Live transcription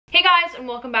Hey guys, and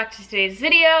welcome back to today's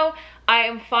video. I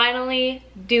am finally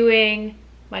doing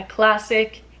my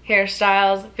classic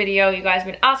hairstyles video. You guys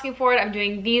have been asking for it. I'm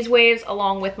doing these waves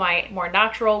along with my more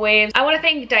natural waves. I want to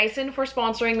thank Dyson for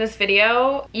sponsoring this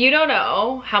video. You don't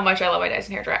know how much I love my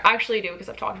Dyson hairdryer. I actually do, because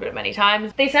I've talked about it many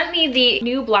times. They sent me the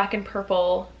new black and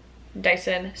purple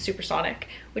Dyson Supersonic,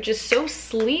 which is so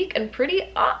sleek and pretty.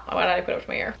 Why did I put it up to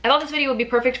my ear? I thought this video would be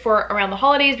perfect for around the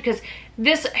holidays because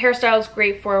this hairstyle is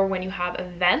great for when you have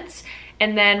events,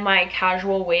 and then my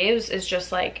casual waves is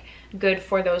just like good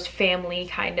for those family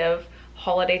kind of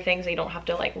holiday things that you don't have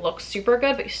to like look super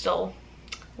good, but you still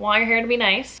want your hair to be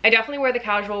nice. I definitely wear the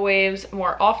casual waves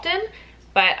more often,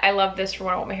 but I love this for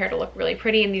when I want my hair to look really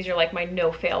pretty, and these are like my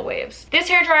no-fail waves. This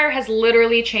hairdryer has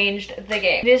literally changed the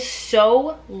game. It is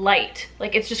so light,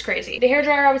 like it's just crazy. The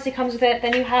hairdryer obviously comes with it.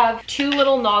 Then you have two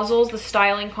little nozzles, the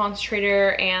styling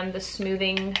concentrator and the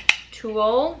smoothing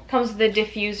tool. Comes with the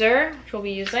diffuser, which we'll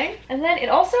be using. And then it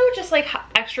also, just like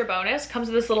extra bonus, comes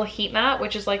with this little heat mat,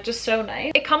 which is like just so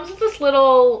nice. It comes with this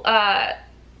little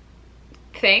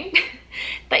thing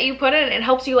that you put in, and it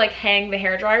helps you like hang the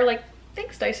hairdryer. Like,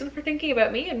 thanks Dyson for thinking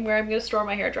about me and where I'm gonna store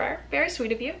my hairdryer. Very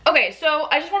sweet of you. Okay, so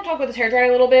I just want to talk about this hairdryer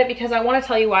a little bit because I want to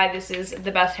tell you why this is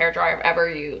the best hairdryer I've ever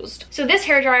used. So this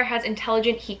hairdryer has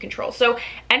intelligent heat control. So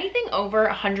anything over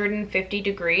 150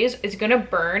 degrees is gonna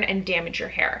burn and damage your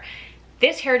hair.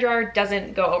 This hairdryer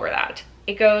doesn't go over that.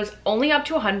 It goes only up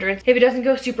to 100. If it doesn't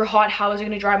go super hot, how is it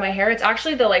gonna dry my hair? It's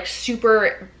actually the like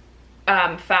super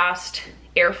fast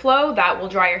airflow that will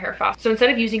dry your hair fast. So instead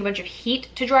of using a bunch of heat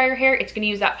to dry your hair, it's going to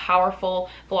use that powerful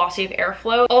velocity of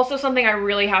airflow. Also, something I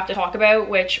really have to talk about,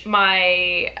 which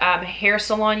my hair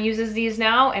salon uses these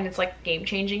now, and it's like game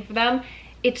changing for them.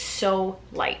 It's so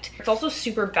light. It's also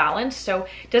super balanced, so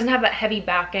it doesn't have that heavy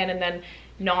back end and then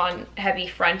non-heavy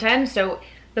front end. So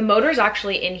the motor is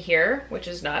actually in here, which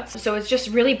is nuts. So it's just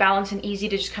really balanced and easy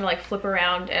to just kind of like flip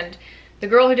around. And the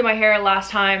girl who did my hair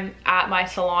last time at my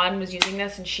salon was using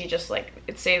this, and she just like,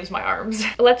 it saves my arms.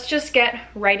 Let's just get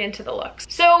right into the looks.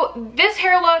 So this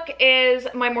hair look is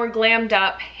my more glammed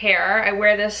up hair. I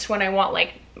wear this when I want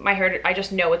like my hair to, I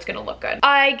just know it's gonna look good.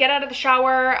 I get out of the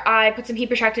shower, I put some heat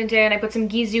protectant in, I put some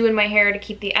Gizu in my hair to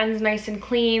keep the ends nice and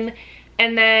clean.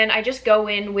 And then I just go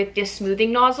in with this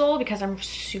smoothing nozzle because I'm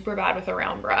super bad with a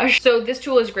round brush. So this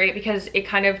tool is great because it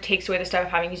kind of takes away the stuff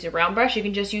of having to use a round brush. You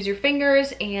can just use your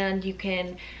fingers and you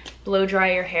can blow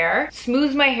dry your hair.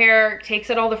 Smooths my hair,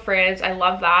 takes out all the frizz. I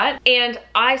love that. And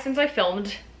since I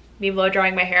filmed me blow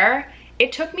drying my hair,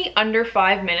 it took me under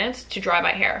 5 minutes to dry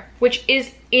my hair, which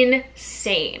is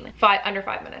insane. Under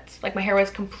 5 minutes. Like, my hair was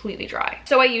completely dry.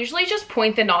 So I usually just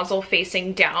point the nozzle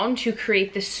facing down to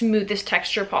create the smoothest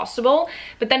texture possible.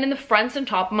 But then in the fronts and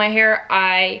top of my hair,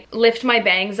 I lift my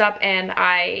bangs up and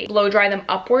I blow dry them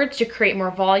upwards to create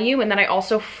more volume. And then I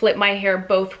also flip my hair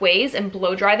both ways and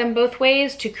blow dry them both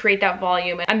ways to create that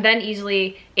volume. I'm then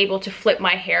easily able to flip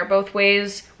my hair both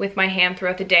ways with my hand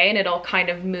throughout the day, and it'll kind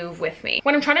of move with me.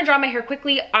 When I'm trying to dry my hair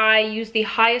quickly, I use the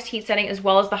highest heat setting as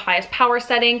well as the highest power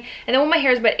setting. And then when my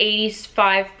hair is about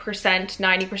 85%,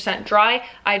 90% dry,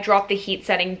 I drop the heat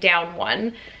setting down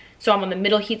one. So I'm on the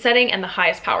middle heat setting and the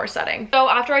highest power setting. So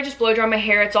after I just blow dry my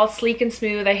hair, it's all sleek and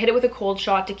smooth. I hit it with a cold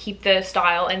shot to keep the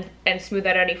style and smooth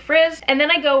out any frizz. And then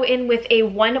I go in with a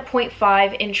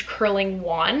 1.5 inch curling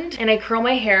wand, and I curl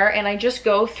my hair, and I just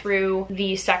go through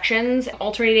the sections,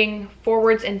 alternating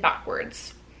forwards and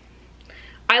backwards.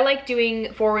 I like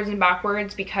doing forwards and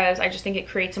backwards because I just think it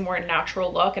creates a more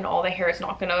natural look, and all the hair is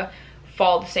not gonna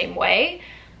fall the same way.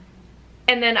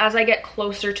 And then as I get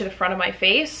closer to the front of my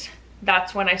face,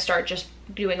 that's when I start just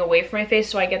doing away from my face,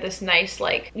 so I get this nice,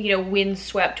 like, you know,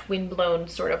 windswept, windblown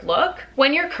sort of look.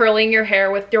 When you're curling your hair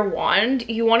with your wand,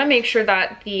 you want to make sure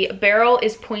that the barrel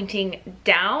is pointing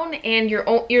down and you're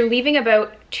leaving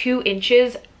about 2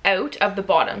 inches out of the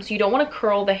bottom. So you don't want to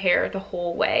curl the hair the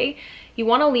whole way. You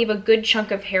want to leave a good chunk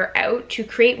of hair out to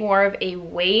create more of a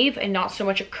wave and not so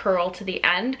much a curl to the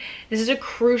end. This is a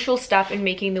crucial step in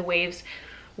making the waves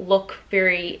look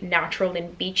very natural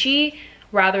and beachy,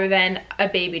 rather than a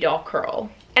baby doll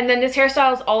curl. And then this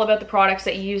hairstyle is all about the products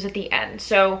that you use at the end.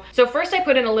 So first I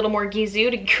put in a little more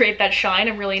Gizu to create that shine.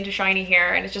 I'm really into shiny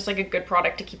hair, and it's just like a good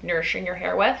product to keep nourishing your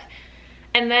hair with.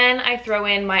 And then I throw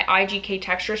in my IGK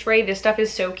texture spray. This stuff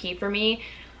is so key for me.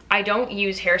 I don't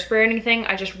use hairspray or anything.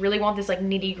 I just really want this like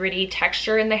nitty gritty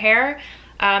texture in the hair.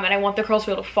 And I want the curls to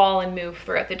be able to fall and move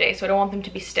throughout the day, so I don't want them to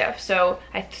be stiff. So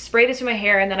I spray this in my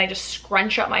hair, and then I just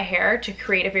scrunch up my hair to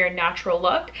create a very natural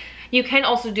look. You can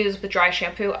also do this with dry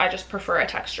shampoo. I just prefer a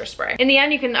texture spray. In the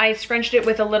end, I scrunched it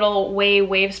with a little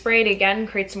wave spray to again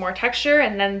create some more texture,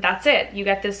 and then that's it. You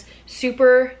get this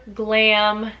super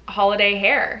glam holiday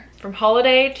hair. from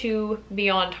holiday to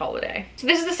beyond holiday. So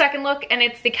this is the second look, and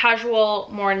it's the casual,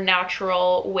 more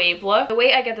natural wave look. The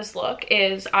way I get this look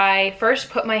is I first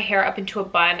put my hair up into a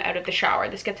bun out of the shower.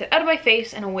 This gets it out of my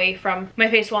face and away from my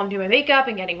face while I'm doing my makeup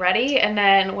and getting ready. And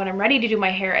then when I'm ready to do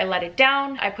my hair, I let it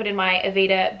down. I put in my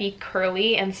Aveda Be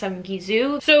Curly and some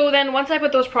Gisou. So then once I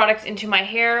put those products into my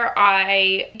hair,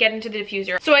 I get into the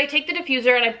diffuser. So I take the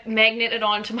diffuser and I magnet it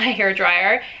onto my hair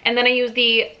dryer, and then I use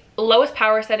the lowest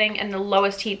power setting and the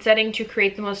lowest heat setting to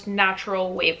create the most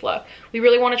natural wave look. We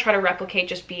really want to try to replicate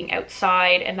just being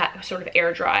outside and that sort of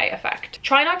air dry effect.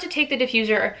 Try not to take the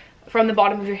diffuser from the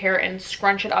bottom of your hair and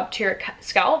scrunch it up to your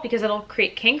scalp because it'll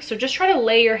create kinks. So just try to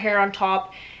lay your hair on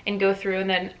top and go through, and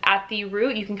then at the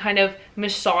root you can kind of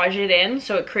massage it in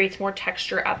so it creates more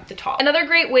texture at the top. Another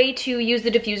great way to use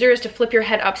the diffuser is to flip your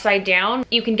head upside down.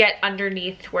 You can get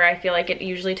underneath where I feel like it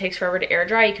usually takes forever to air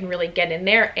dry. You can really get in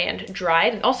there and dry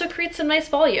it, and also create some nice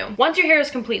volume. Once your hair is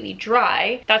completely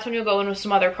dry, that's when you'll go in with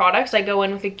some other products. I go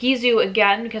in with a Gisou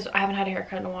again because I haven't had a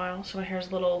haircut in a while, so my hair is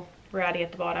a little ratty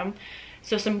at the bottom.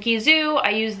 So some Gisou,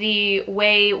 I use the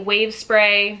wave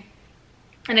spray,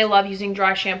 and I love using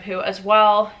dry shampoo as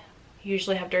well. You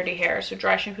usually have dirty hair, so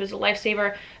dry shampoo is a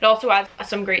lifesaver. It also adds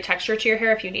some great texture to your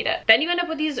hair if you need it. Then you end up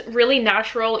with these really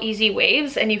natural, easy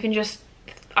waves, and you can just,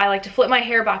 I like to flip my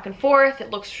hair back and forth. It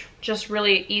looks just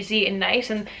really easy and nice,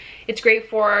 and it's great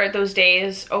for those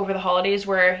days over the holidays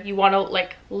where you want to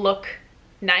like look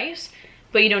nice,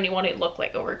 but you don't even want to look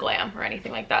like over glam or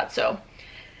anything like that. So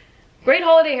great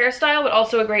holiday hairstyle, but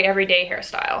also a great everyday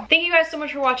hairstyle. Thank you guys so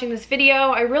much for watching this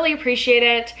video. I really appreciate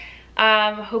it.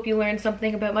 Hope you learned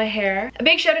something about my hair. A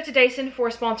big shout out to Dyson for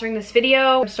sponsoring this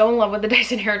video. I'm so in love with the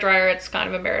Dyson hairdryer, it's kind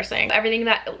of embarrassing. Everything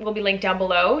that will be linked down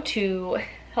below to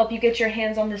help you get your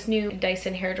hands on this new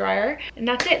Dyson hairdryer. And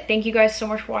that's it. Thank you guys so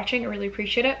much for watching. I really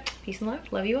appreciate it. Peace and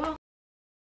love. Love you all.